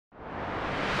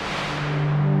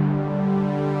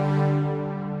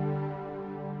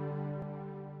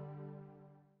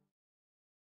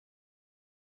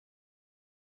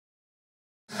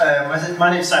My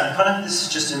name is Simon Connor, this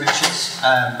is Justin Richards.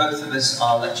 Both of us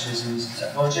are lecturers in music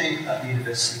technology at the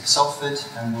University of Salford,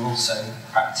 and we're also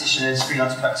practitioners,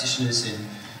 freelance practitioners in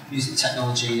music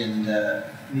technology and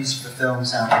music for film,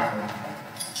 sound and film.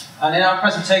 And in our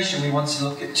presentation we want to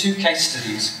look at two case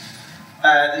studies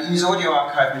that use audio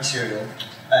archive material,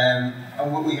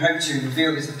 and what we hope to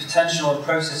reveal is the potential and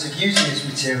process of using this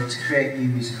material to create new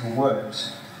musical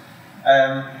works.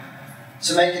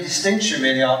 To make a distinction,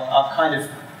 really, our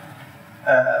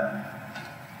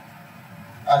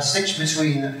distinction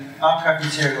between archive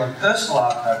material and personal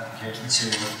archive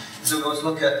material is that we'll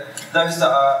look at those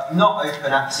that are not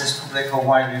open access, public or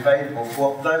widely available,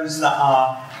 for those that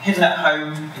are hidden at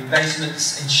home, in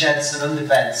basements, in sheds and under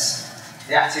beds,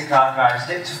 the attic archives,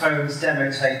 dictaphones,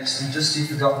 demo tapes and dusty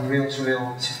forgotten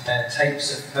reel-to-reel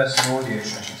tapes of personal audio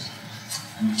treasures.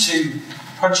 And two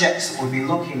projects that we'll be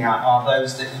looking at are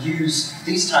those that use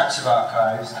these types of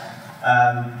archives,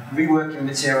 reworking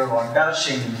material or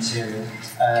embellishing the material.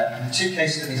 And the two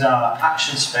case studies are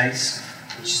Action Space,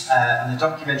 which and the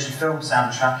documentary film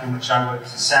soundtrack in which I worked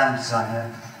as a sound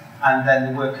designer, and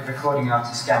then the work of recording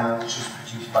artist Gamma, which was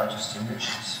produced by Justin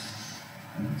Richards.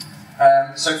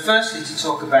 So firstly, to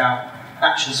talk about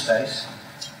Action Space.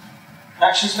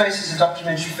 Action Space is a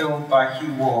documentary film by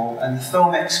Hugh Wall, and the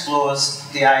film explores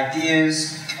the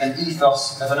ideas and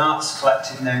ethos of an arts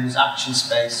collective known as Action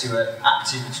Space, who were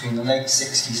active between the late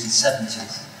 60s and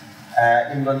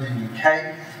 70s in London,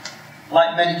 UK.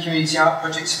 Like many community art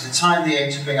projects at the time, they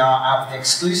aimed to bring art out of the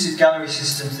exclusive gallery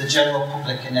system to the general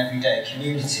public and everyday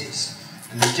communities.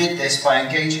 And they did this by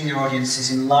engaging their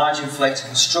audiences in large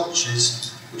inflatable structures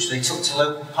which they took to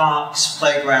local parks,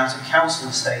 playgrounds and council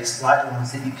estates like the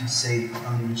ones that you can see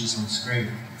on the images on the screen.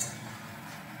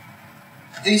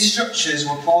 These structures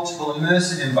were portable,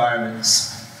 immersive environments,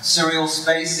 surreal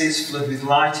spaces flooded with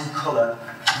light and colour,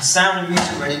 and sound and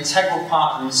music were an integral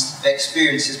part of the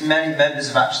experience as many members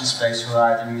of Action Space were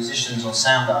either musicians or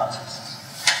sound artists.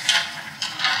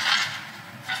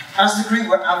 As the group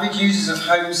were avid users of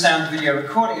home sound video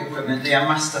recording equipment, they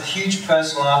amassed a huge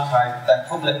personal archive of their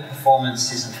public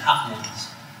performances and happenings.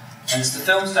 And as the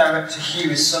film's director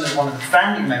Hugh is son of one of the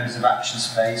founding members of Action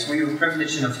Space, we were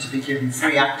privileged enough to be given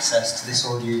free access to this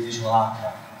audio-visual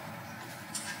archive.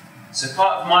 So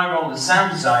part of my role as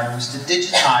sound designer was to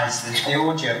digitise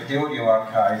the audio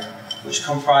archive, which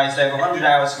comprised over 100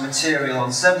 hours of material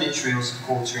on 7-inch reels of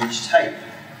 1/4-inch tape.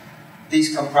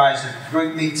 These comprised of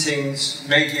group meetings,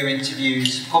 radio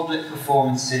interviews, public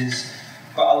performances,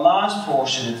 but a large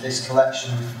portion of this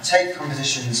collection was tape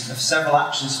compositions of several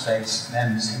Action Space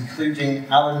members, including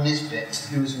Alan Nisbet,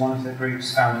 who was one of the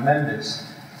group's founder members.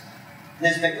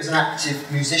 Nisbet was an active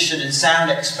musician and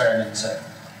sound experimenter.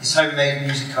 His homemade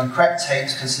music on Crec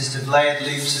tapes consist of layered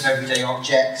loops of everyday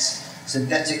objects,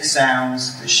 synthetic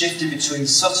sounds that shifted between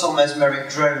subtle mesmeric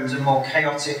drones and more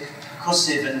chaotic,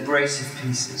 percussive and abrasive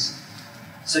pieces.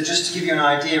 So just to give you an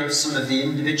idea of some of the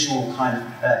individual kind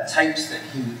of tapes that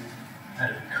he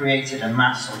had created en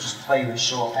masse, I'll just play you a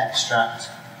short extract.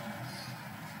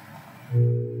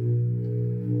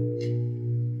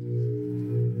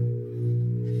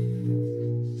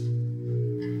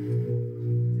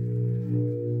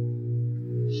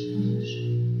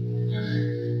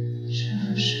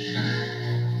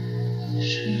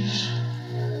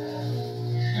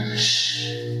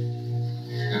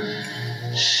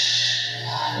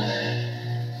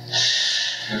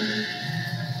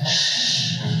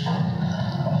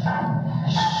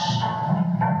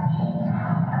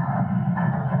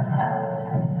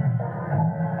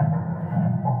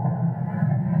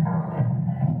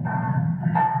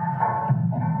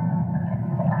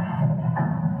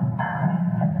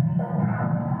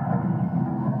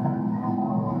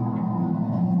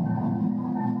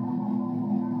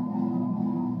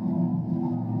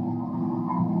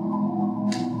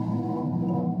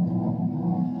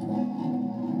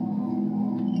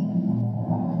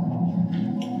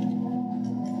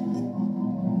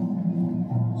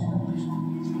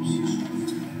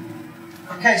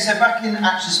 Okay, so back in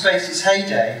Action Space's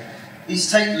heyday, these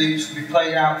tape loops would be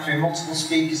played out through multiple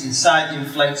speakers inside the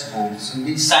inflatables, and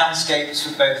these soundscapes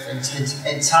would both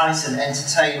entice and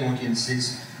entertain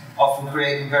audiences, often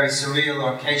creating very surreal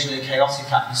or occasionally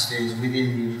chaotic atmospheres within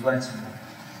the inflatable.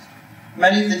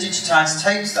 Many of the digitised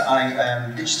tapes that I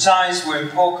digitised were in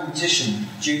poor condition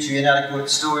due to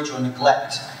inadequate storage or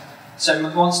neglect. So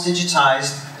once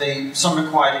digitised, some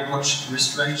required much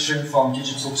restoration from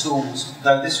digital tools,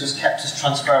 though this was kept as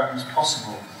transparent as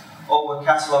possible. All were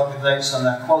catalogued with notes on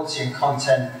their quality and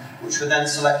content, which were then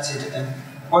selected and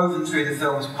woven through the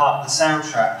film as part of the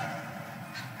soundtrack.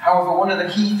 However, one of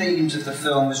the key themes of the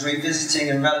film was revisiting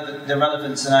the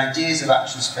relevance and ideas of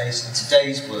action space in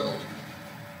today's world.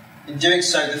 In doing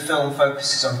so, the film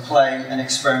focuses on play and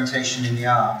experimentation in the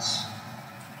arts.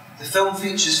 The film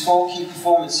features 4 key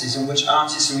performances in which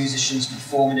artists and musicians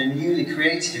perform in a newly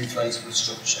created inflatable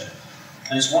structure.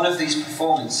 And as one of these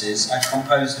performances, I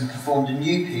composed and performed a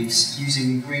new piece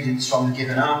using ingredients from the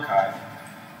given archive.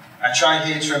 I tried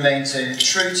here to remain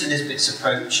true to Nisbet's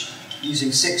approach,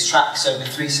 using 6 tracks over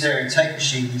 3 stereo tape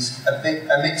machines,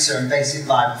 a mixer and basic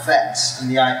live effects, and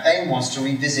the aim was to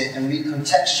revisit and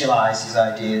recontextualise his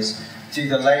ideas through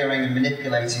the layering and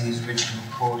manipulating his original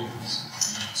recordings.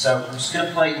 So I'm just going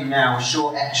to play you now a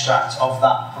short extract of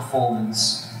that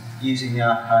performance using the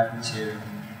archive material.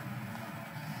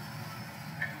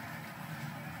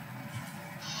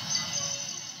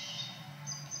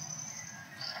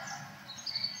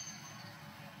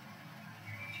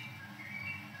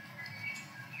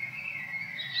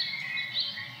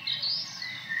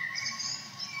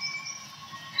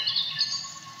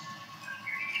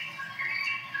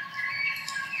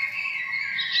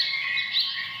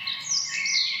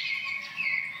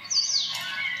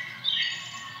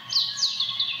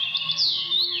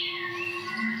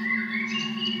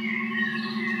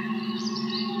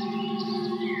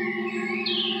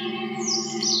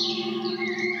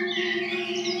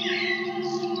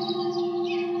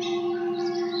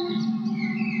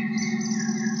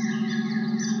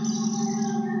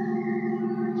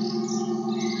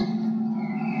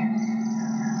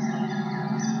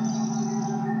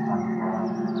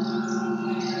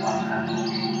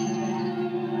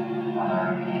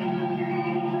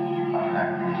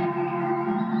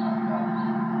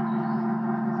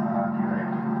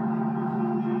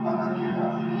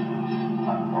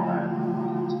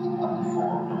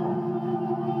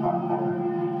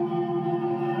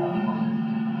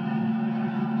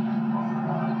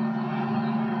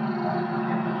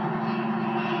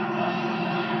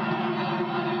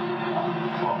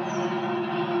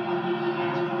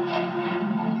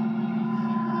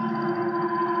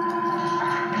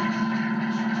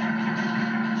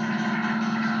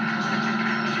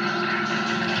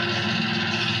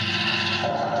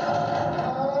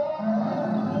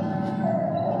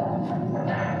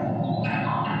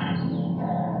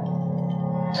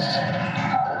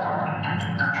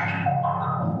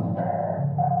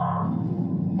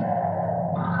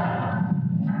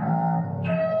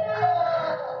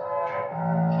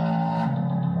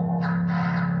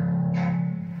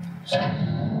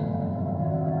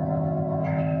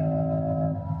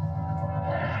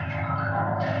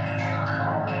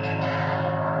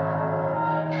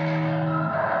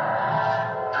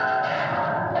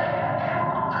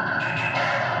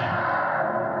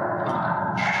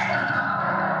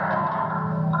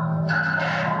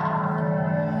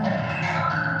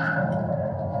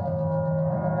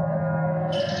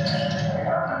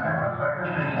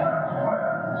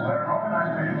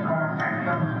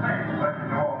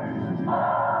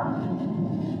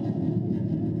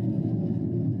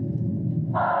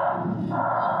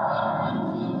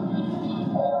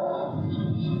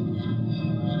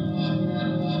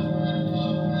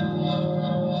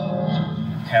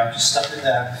 Okay, I'll just stop it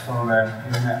there before we run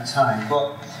out of time.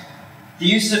 But the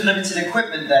use of limited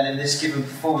equipment then in this given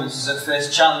performance was at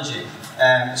first challenging,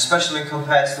 especially when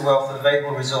compared to the wealth of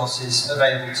available resources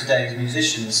available today as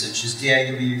musicians, such as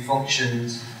DAW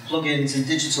functions, plugins and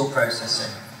digital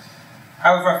processing.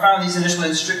 However, I found these initial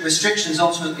restrictions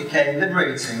ultimately became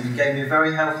liberating and gave me a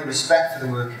very healthy respect for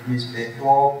the work of Nisbet, who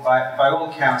by all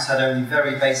accounts had only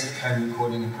very basic home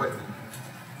recording equipment.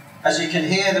 As you can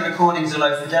hear, the recordings are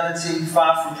low fidelity,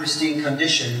 far from pristine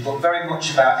condition, but very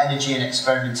much about energy and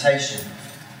experimentation,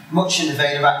 much in the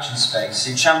vein of Action Space,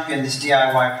 who championed this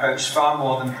DIY approach far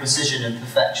more than precision and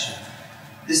perfection.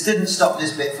 This didn't stop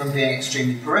Nisbet from being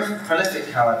extremely prolific,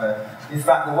 however. In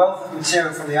fact, the wealth of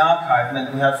material from the archive meant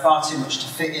that we had far too much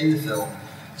to fit in the film.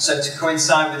 So to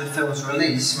coincide with the film's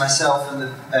release, myself and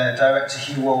the director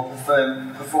Hugh Wall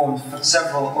performed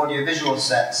several audiovisual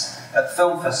sets at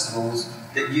film festivals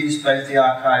that used both the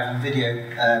archive and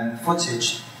video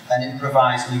footage and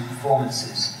improvised new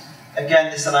performances.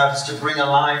 Again, this allowed us to bring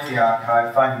alive the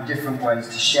archive, finding different ways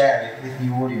to share it with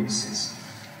new audiences.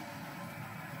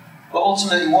 But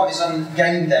ultimately, what is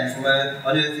gained then from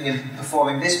unearthing and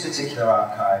performing this particular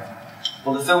archive?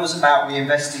 Well, the film was about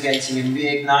reinvestigating and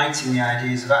reigniting the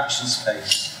ideas of Action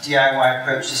Space, DIY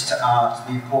approaches to art,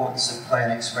 the importance of play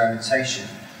and experimentation.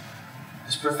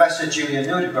 As Professor Julia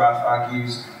Noordegraaf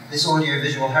argues, this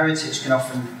audiovisual heritage can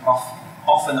often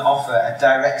offer a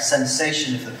direct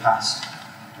sensation of the past,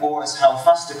 or as Hal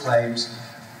Faster claims,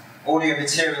 Audio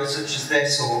material such as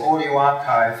this or audio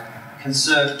archive can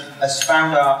serve as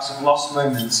found arcs of lost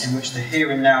moments in which the here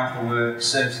and now of the work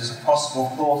serves as a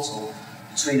possible portal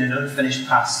between an unfinished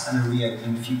past and a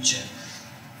reopened future.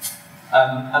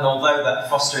 And although that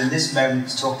Foster in this moment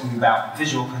is talking about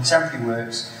visual contemporary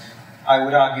works, I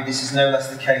would argue this is no less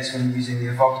the case when using the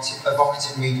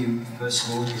evocative medium of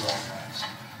personal audio archives.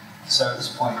 So at this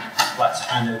point, I'd like to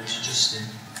hand over to Justin.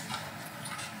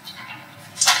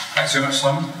 Thanks very much,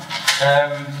 Simon.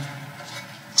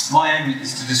 My aim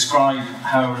is to describe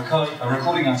how a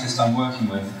recording artist I'm working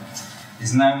with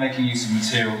is now making use of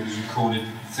material that was recorded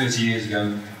 30 years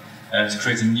ago to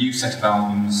create a new set of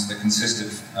albums that consist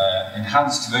of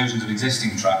enhanced versions of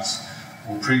existing tracks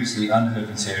or previously unheard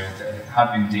material that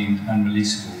had been deemed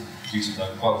unreleasable due to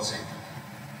low quality.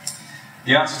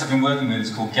 The artist I've been working with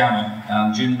is called Gamma,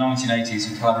 and during the 1980s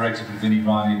he collaborated with Vinnie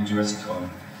Riley at Dancecult,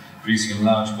 producing a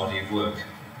large body of work.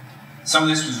 Some of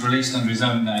this was released under his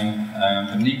own name,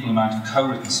 but an equal amount of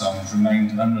co-written songs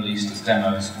remained unreleased as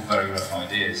demos or very rough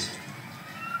ideas.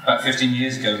 About 15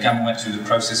 years ago, Gamma went through the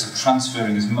process of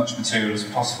transferring as much material as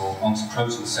possible onto Pro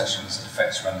Tools sessions at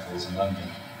Effects Rentals in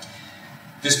London.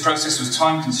 This process was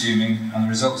time-consuming, and the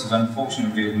results have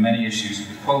unfortunately revealed many issues with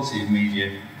the quality of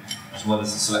media, as well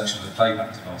as the selection of the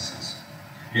playback devices.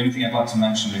 The only thing I'd like to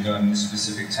mention regarding this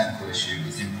specific technical issue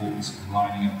is the importance of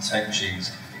lining up tape machines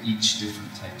for each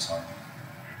different tape type.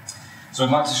 So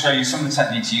I'd like to show you some of the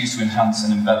techniques used to enhance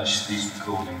and embellish these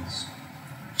recordings.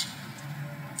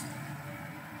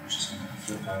 I'm just going to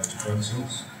flip over to Pro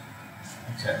Tools.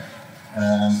 Okay.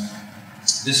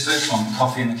 This first one,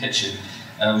 Coffee in the Kitchen,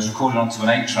 was recorded onto an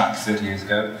 8-track 30 years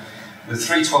ago, with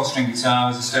 3 12-string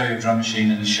guitars, a stereo drum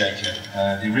machine and a shaker.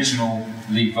 The original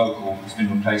lead vocal has been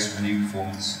replaced with a new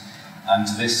performance, and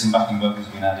to this some backing vocals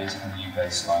have been added and a new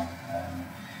bass line.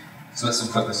 So let's have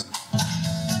a quick listen.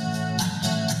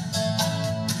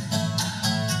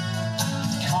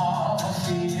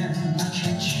 Coffee in the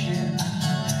kitchen,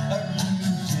 a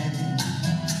new day.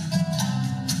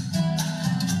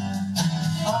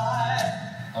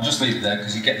 I'll just leave it there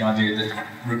because you get the idea that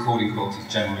recording quality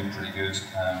is generally pretty good.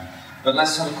 But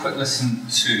let's have a quick listen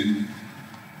to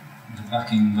the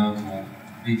backing vocal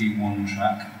BD1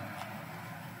 track.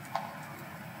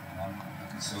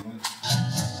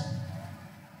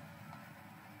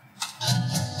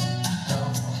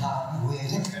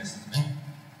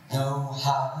 Know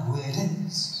how it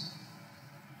is.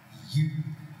 You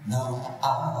know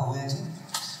how it is.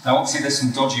 Now obviously there's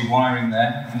some dodgy wiring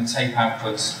there from the tape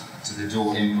output to the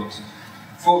DAW input.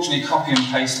 Fortunately, copy and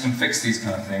paste can fix these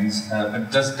kind of things, but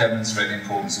it does demonstrate the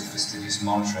importance of fastidious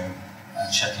monitoring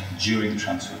and checking during the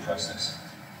transfer process.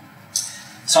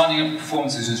 Signing up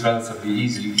performances is relatively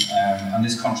easy, and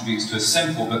this contributes to a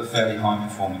simple but fairly high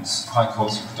performance, high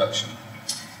quality production.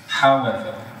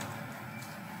 However,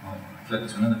 I'll flip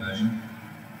to another version.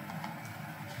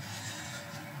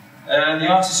 The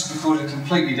artist recorded a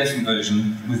completely different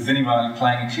version, with Vinnie Riley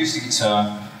playing acoustic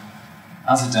guitar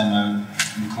as a demo,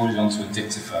 recorded onto a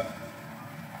dictaphone.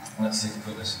 Let's take a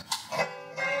quick listen.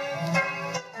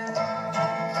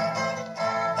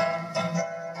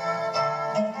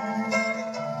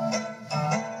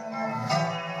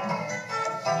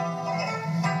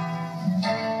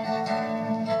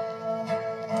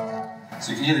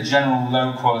 So you can hear the general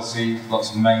low quality, lots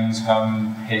of mains,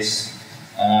 hum, hiss,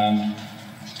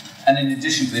 and in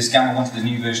addition to this, Gamma wanted the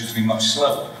new version to be much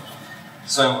slower.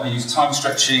 So I used time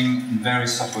stretching and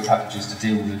various software packages to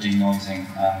deal with the denoising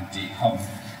and de-hum.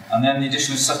 And then the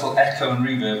addition of subtle echo and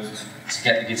reverb to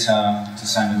get the guitar to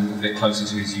sound a little bit closer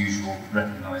to his usual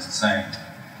recognised sound.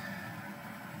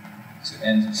 So it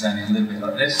ends up sounding a little bit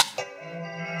like this.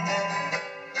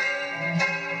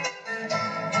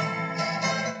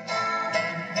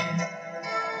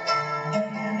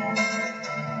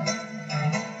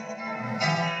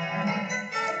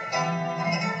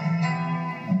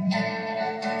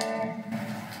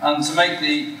 And to make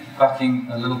the backing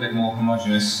a little bit more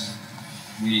homogeneous,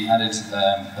 we added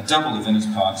a double of Vinnie's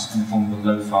parts in the form of a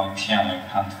lo-fi piano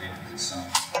hand to the opposite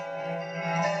side.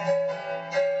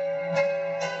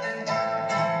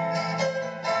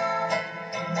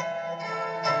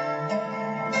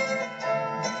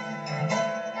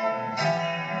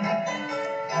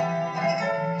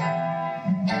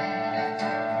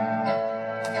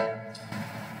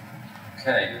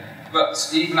 Okay, but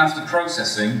even after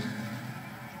processing,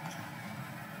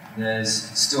 there's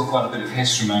still quite a bit of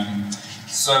history mounting.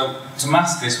 So to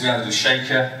mask this, we added a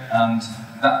shaker, and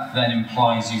that then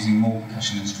implies using more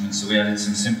percussion instruments. So we added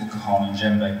some simple cajon and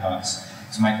djembe parts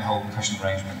to make the whole percussion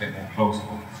arrangement a bit more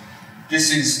plausible.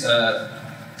 This is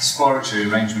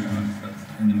exploratory arrangement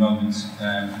in the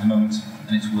moment.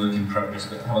 and it's work in progress,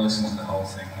 but have a listen to the whole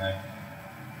thing now.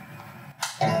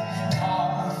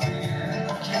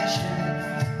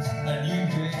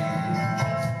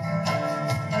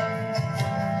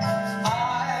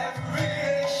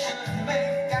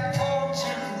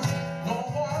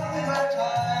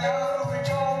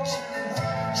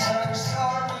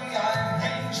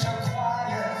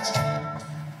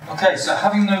 Okay, so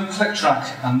having no click track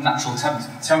and natural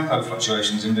tempo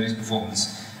fluctuations in Vinny's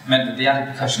performance meant that the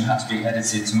added percussion had to be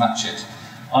edited to match it.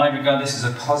 I regard this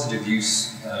as a positive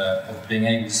use of being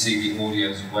able to see the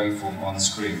audio's waveform on the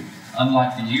screen,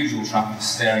 unlike the usual trap of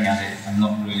staring at it and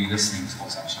not really listening to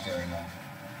what's actually going on.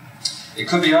 It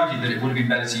could be argued that it would have been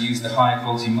better to use the higher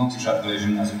quality multi-track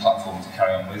version as a platform to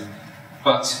carry on with,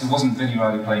 but it wasn't Vinny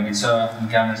Riley playing guitar, and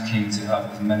Gamma's keen to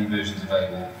have as many versions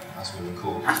available as we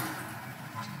record.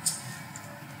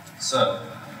 So,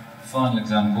 final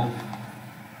example.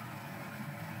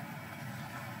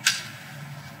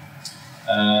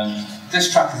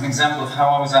 This track is an example of how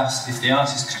I was asked if the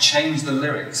artist could change the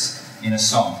lyrics in a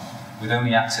song with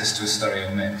only access to a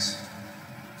stereo mix.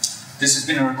 This has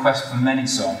been a request for many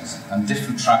songs, and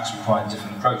different tracks require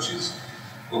different approaches,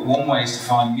 but one way is to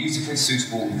find musically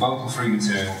suitable vocal-free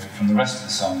material from the rest of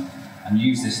the song and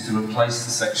use this to replace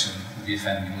the section with the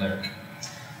offending lyric.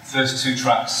 The first two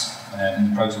tracks in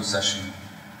the Pro Tools session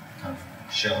kind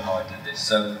of show how I did this.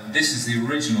 So this is the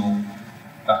original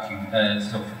backing,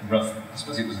 sort of rough, I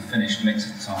suppose it was a finished mix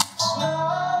at the time.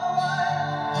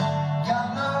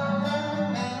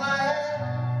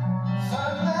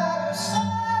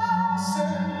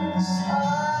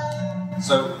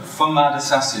 So, "For Mad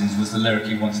Assassins" was the lyric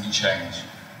he wanted to change.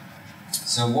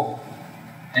 So what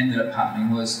ended up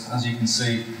happening was, as you can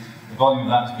see, the volume of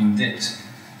that has been dipped,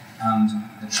 and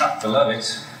the track below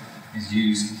it is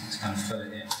used to kind of fill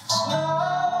it in.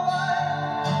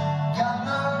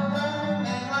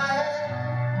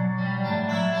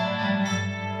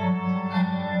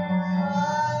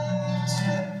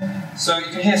 So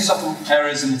you can hear subtle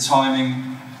errors in the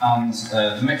timing and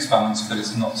the mix balance, but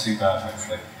it's not too bad,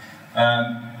 hopefully.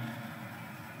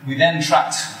 We then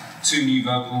tracked two new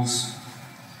vocals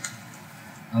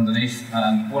underneath,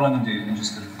 and what I'm going to do, I'm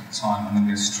just going to time, I'm going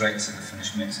to go straight to the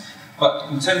finished mix. But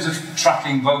in terms of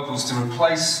tracking vocals to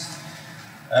replace,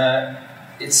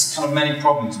 it's kind of many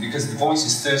problems, because the voice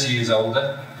is 30 years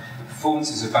older, the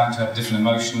performances are bound to have different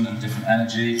emotion and different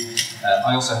energy.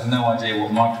 I also have no idea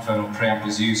what microphone or preamp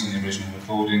was used on the original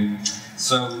recording,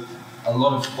 so a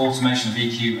lot of automation of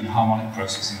EQ and harmonic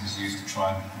processing was used to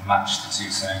try and match the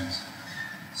two sounds.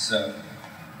 So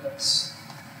let's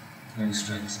go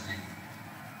straight to the,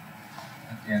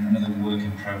 again, another work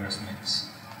in progress mix.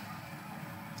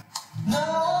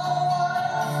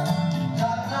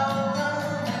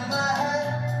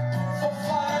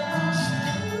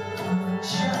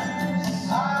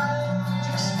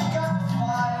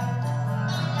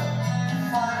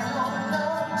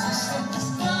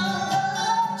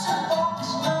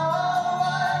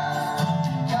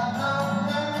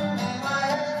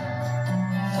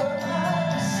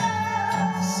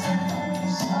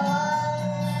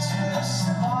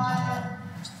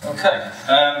 Okay,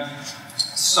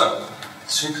 so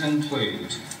to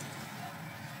conclude,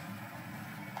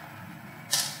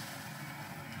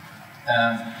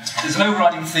 there's an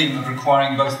overriding theme of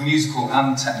requiring both musical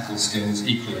and technical skills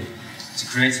equally to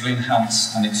creatively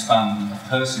enhance and expand a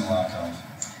personal archive.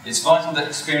 It's vital that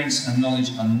experience and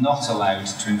knowledge are not allowed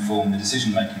to inform the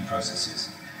decision-making processes.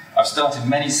 I've started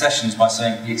many sessions by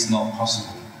saying it's not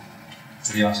possible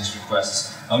to the artist's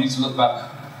requests, only to look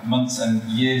back months and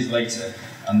years later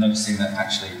and noticing that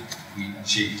actually we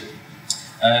achieved it.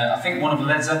 I think one of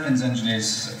Led Zeppelin's engineers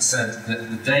said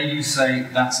that the day you say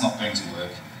that's not going to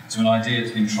work to an idea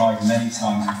that's been tried many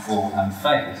times before and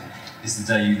failed is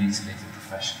the day you need to leave the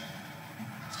profession.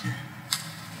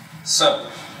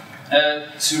 So,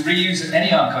 to reuse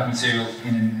any archive material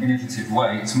in an innovative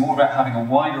way, it's more about having a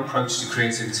wider approach to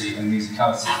creativity and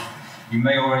musicality. You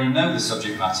may already know the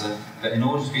subject matter, but in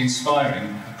order to be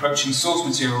inspiring, approaching source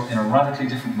material in a radically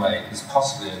different way is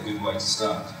possibly a good way to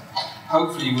start.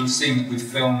 Hopefully you will have seen that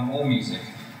with film or music,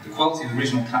 the quality of the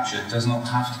original capture does not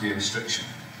have to be a restriction.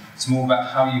 It's more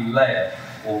about how you layer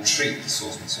or treat the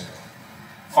source material.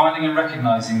 Finding and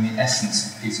recognising the essence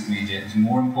of a piece of media is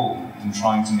more important than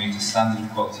trying to meet a standard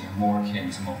of quality more akin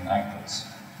to modern outputs.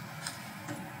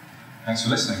 Thanks for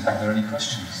listening. Are there any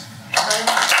questions?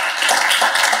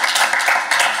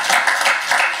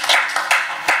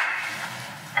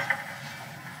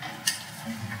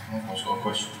 I've got a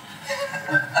question.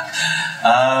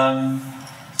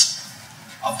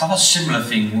 I've done a similar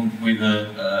thing with a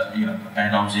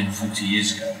band I was in 40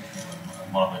 years ago.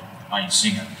 One of the main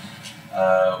singer.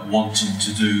 wanting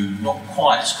to do not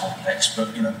quite as complex, but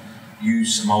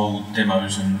use some old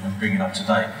demos and bring it up to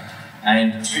date.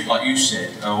 And a bit like you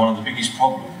said, one of the biggest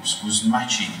problems was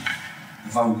matching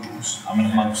the vocals. I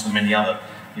mean, amongst the many other,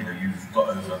 you've got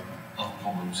over other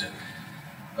problems.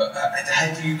 But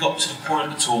have you got to the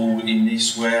point at all in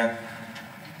this where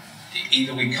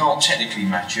either we can't technically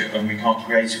match it and we can't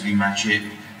creatively match it,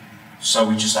 so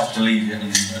we just have to leave it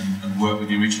and work with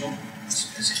the original?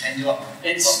 Has it ended up?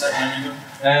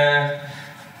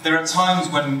 There are times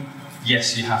when,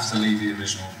 yes, you have to leave the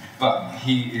original, but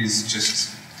he is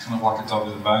just kind of like a dog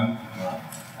with a bone. Right.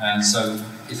 And so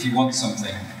if you want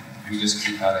something, you just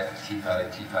keep at it, keep at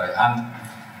it, keep at it. And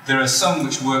there are some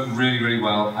which work really, really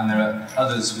well, and there are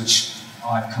others which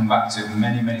I've come back to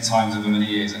many, many times over many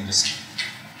years and just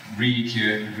re-EQ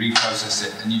it, reprocess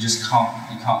it, and you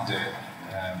can't do it.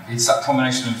 It's that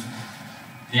combination of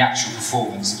the actual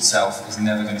performance itself is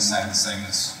never going to sound the same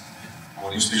as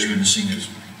what he's doing. Especially when the singer's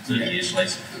 30 years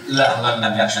later. Let alone the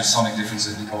actual sonic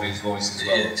differences of his voice as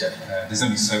well. Yeah, exactly. There's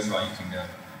only so far you can go.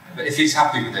 But if he's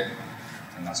happy with it,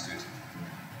 then that's good.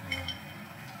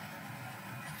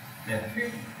 Yeah.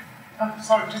 Oh,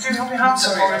 sorry, did you have your hands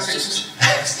up, or is it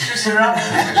just around?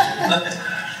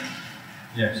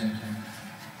 Yeah.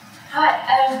 Hi,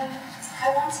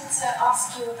 I wanted to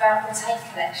ask you about the tape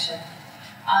collection.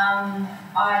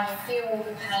 I feel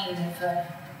the pain of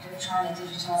trying to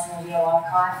digitise an audio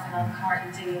archive, and I'm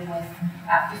currently dealing with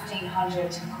about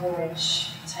 1,500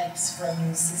 Coleridge tapes from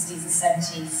the 60s and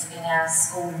 70s in our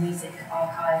school music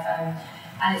archive,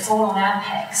 and it's all on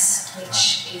Ampex,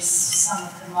 which is some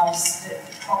of the most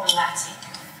problematic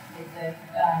with the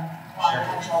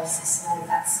hydrolysis and all of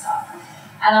that stuff.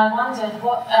 And I wondered,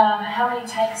 how many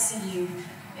tapes are you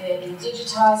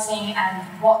digitising,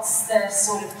 and what's the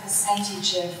sort of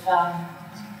percentage of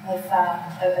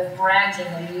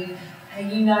branding? Are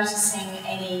you noticing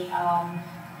any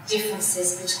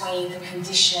differences between the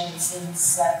conditions in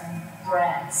certain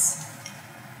brands?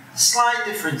 Slight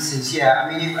differences, yeah.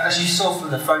 I mean, as you saw from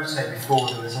the photo before,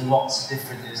 there was lots of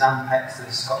different. There was Ampex, there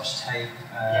was Scotch tape,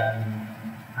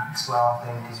 Maxwell, I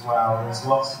think, as well. There's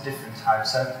lots of different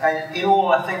types. So, and in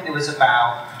all, I think there was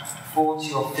about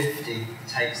 40 or 50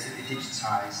 tapes that we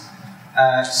digitised,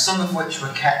 some of which were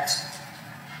kept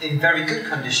in very good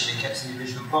condition and kept in the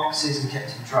original boxes and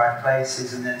kept in dry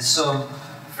places, and then some,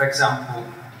 for example,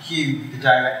 Hugh, the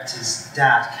director's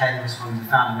dad, came as one of the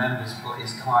founding members, but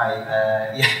is quite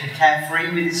carefree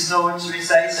with his storage, should we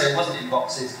say, so it wasn't in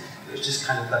boxes, it was just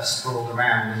kind of left sprawled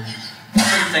around. And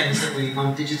some things that we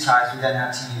digitised, we then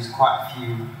had to use quite a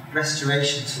few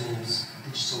restoration tools,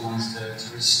 digital ones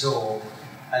to restore.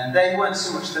 And they weren't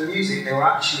so much the music, they were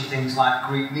actually things like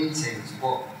group meetings,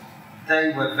 but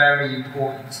they were very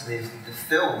important to the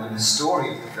film and the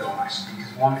story of the film, actually,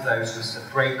 because one of those was the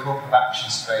breakup of Action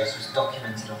Space was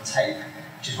documented on tape,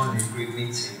 which is one of these group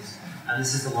meetings. And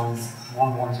this is the one of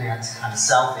the ones we had to kind of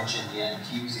salvage in the end,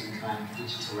 using kind of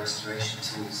digital restoration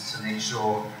tools to make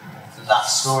sure that that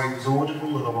story was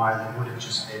audible, otherwise it would have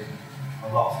just been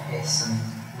a lot of hiss and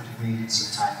would have needed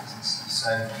subtitles and stuff.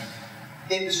 So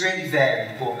it was really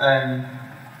varied, but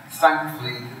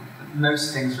thankfully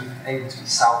most things were able to be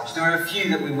salvaged. There were a few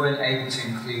that we weren't able to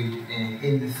include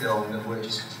in the film that were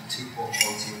just too poor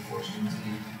quality, unfortunately.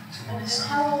 And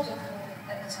how old are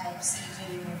the tapes that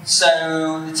you're dealing with?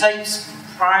 So the tapes,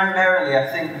 primarily, I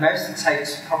think most of the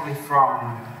tapes are probably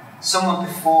from somewhat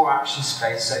before Action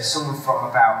Space, so some were from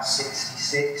about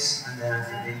 66, and then I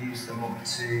think they used them up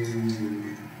to, it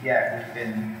would have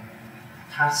been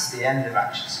past the end of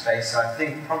Action Space, so I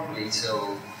think probably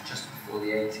till just before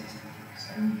the 80s.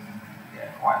 So,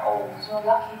 quite old. So we're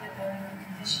lucky that they're in good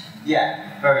condition.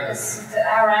 Yeah, very lucky.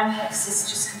 Our Ampex is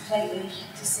just completely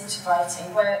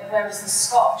disintegrating, whereas the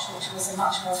Scotch, which was a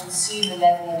much more consumer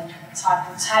level type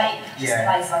of tape, just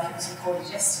plays like it was recorded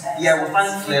yesterday. Yeah, well,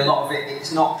 thankfully a lot of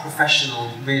it's not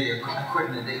professional really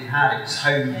equipment that you had, it was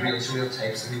home reel-to-reel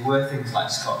tapes, and there were things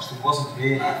like Scotch. There wasn't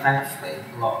really, thankfully,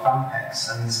 a lot of Ampex,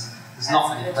 and there's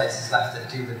not many places left that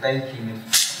do the baking of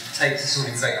tapes. There's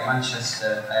something great at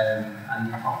Manchester, and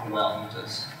Popperwell who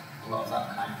does a lot of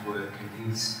that kind of work, and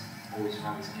he's always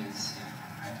found his kids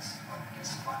Ampex. I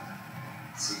guess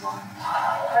I see why.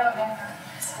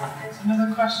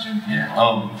 Another question? Yeah.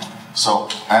 So,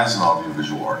 as an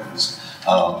audiovisual artist,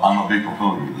 I'm a big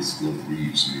proponent of this live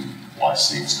reuse. I mean, why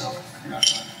save stuff?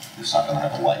 It's not going to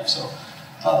have a life. So,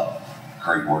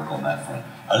 great work on that front.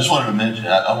 I just wanted to mention,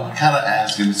 I would kind of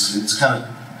ask, and it's kind of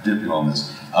dipping on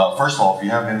this. First of all, if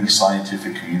you have any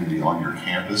scientific community on your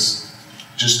campus,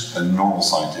 just a normal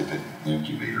scientific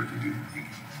incubator if you do.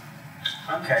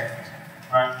 Okay.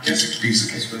 Right. It's a piece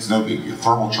of cake. It's no big deal.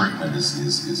 Thermal treatment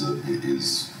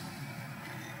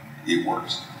it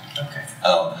works. Okay.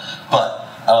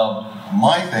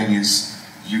 My thing is,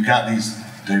 you've got these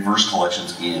diverse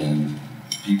collections in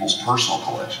people's personal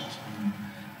collections.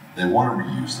 They want to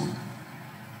reuse them.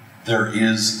 There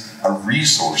is a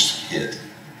resource hit.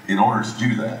 In order to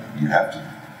do that, you have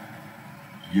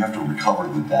to recover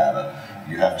the data.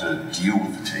 You have to deal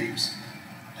with the tapes,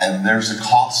 and there's a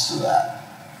cost to that.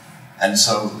 And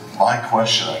so my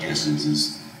question, I guess,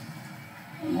 is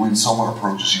when someone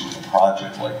approaches you with a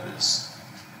project like this,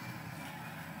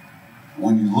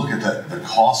 when you look at that, the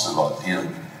cost of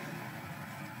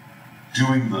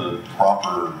doing the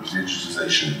proper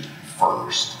digitization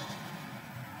first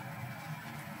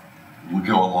would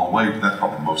go a long way, but that's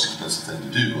probably the most expensive thing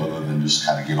to do, other than just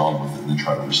kind of get on with it and then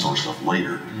try to restore stuff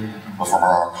later. Yeah. But from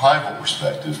our archival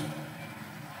perspective,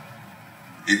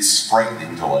 it's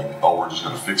frightening to we're just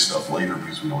going to fix stuff later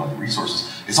because we don't have the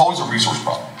resources. It's always a resource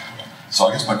problem. So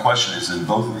I guess my question is, in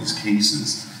both of these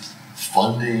cases,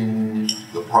 funding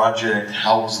the project,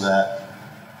 how was that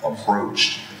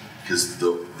approached? Because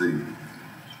the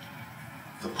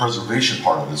preservation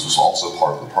part of this was also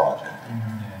part of the project.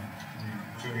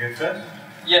 Do you go first?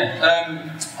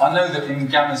 Yeah, I know that in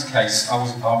Gamma's case, I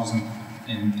wasn't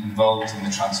involved in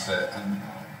the transfer, and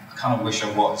I kind of wish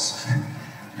I was.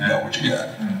 You know what you got.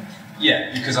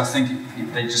 Yeah, because I think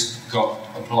they just got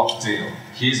a block deal.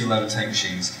 Here's a load of tape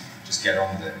machines, just get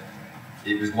on with it.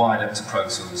 It was wired up to Pro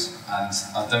Tools, and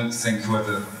I don't think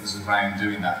whoever was around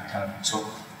doing that kind of took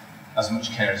as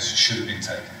much care as should have been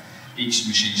taken. Each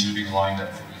machine should have been lined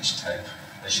up for each tape.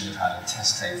 They should have had a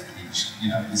test tape for each,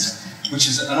 which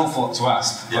is an awful lot to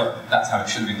ask, but that's how it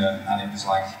should have been done. And it was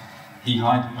like, he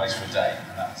hired the place for a day,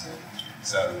 and that was it.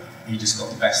 So he just got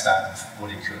the best out of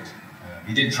what he could.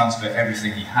 He didn't transfer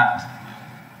everything he had,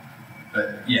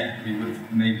 but yeah, it would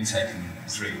have maybe taken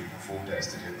 3 or 4 days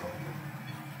to do it properly.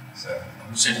 So,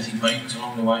 was anything baked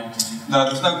along the way? No,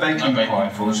 there was no baking required,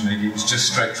 unfortunately. It was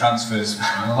just straight transfers.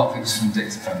 A lot of it was from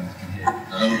dictaphone, you can hear.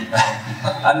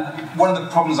 And one of the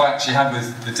problems I actually had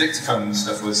with the dictaphone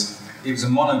stuff was it was a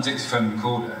mono dictaphone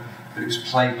recorder, but it was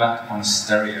played back on a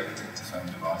stereo dictaphone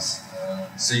device.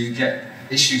 So you get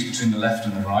issues between the left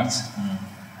and the right.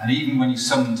 And even when you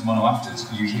summon to mono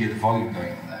afterwards, you hear the volume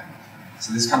going on there.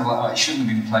 So there's kind of like, it shouldn't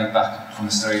have been played back from a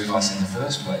stereo device in the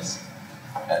first place.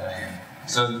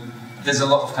 So there's a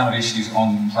lot of kind of issues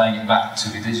on playing it back to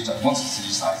be digitized. Once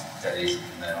it's digitized, it's dead easy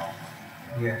from there on.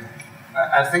 Yeah.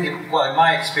 I think, in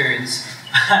my experience,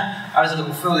 I was a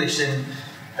little foolish in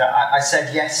that I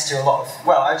said yes to a lot of,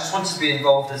 I just wanted to be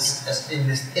involved as in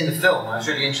the film. I was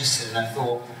really interested, and I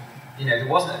thought, there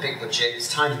wasn't a big budget, it's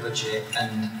a tiny budget,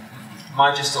 and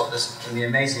I just thought there's going to be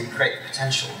amazing creative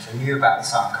potential. So I knew about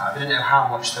this archive. I didn't know how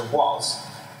much there was.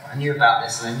 I knew about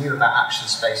this, and I knew about Action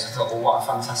Space. I thought, well, what a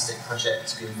fantastic project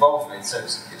to be involved with. So it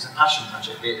was a passion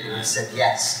project, and I said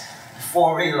yes,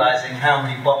 before realising how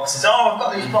many boxes. Oh, I've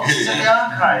got these boxes in the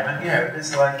archive, and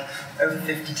there's like over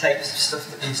 50 tapes of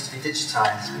stuff that needs to be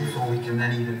digitised before we can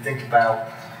then even think about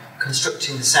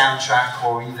constructing the soundtrack,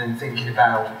 or even thinking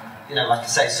about, like I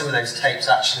say, some of those tapes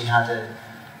actually had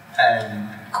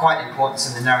quite importance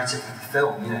in the narrative of the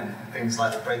film, things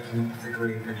like the breaking up of the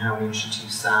groove and how we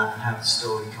introduce that and how the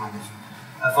story kind of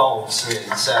evolves,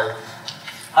 really. So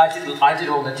I did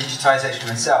all the digitisation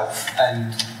myself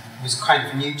and was kind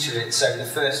of new to it, so the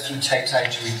first few tapes I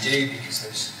actually do, because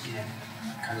there's,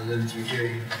 kind of learn through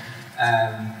doing.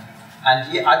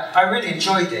 And yeah, I really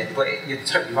enjoyed it, but you're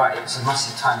totally right, it's a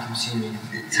massive time-consuming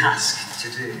task to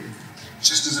do.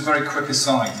 Just as a very quick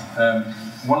aside,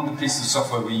 one of the pieces of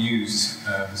software we used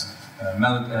was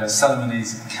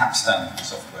Celemony's Capstan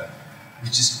software,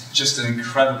 which is just an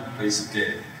incredible piece of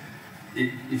gear.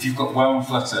 If you've got wow and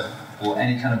flutter, or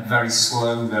any kind of very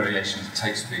slow variations of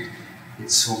tape speed, it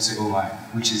sorts it all out,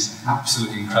 which is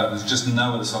absolutely incredible. There's just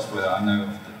no other software that I know of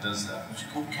that does that. What's it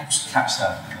called? Capstan?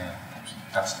 Capstan, yeah.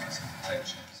 Capstan is tape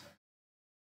shapes.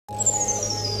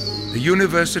 The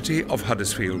University of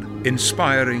Huddersfield,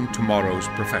 inspiring tomorrow's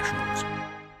professionals.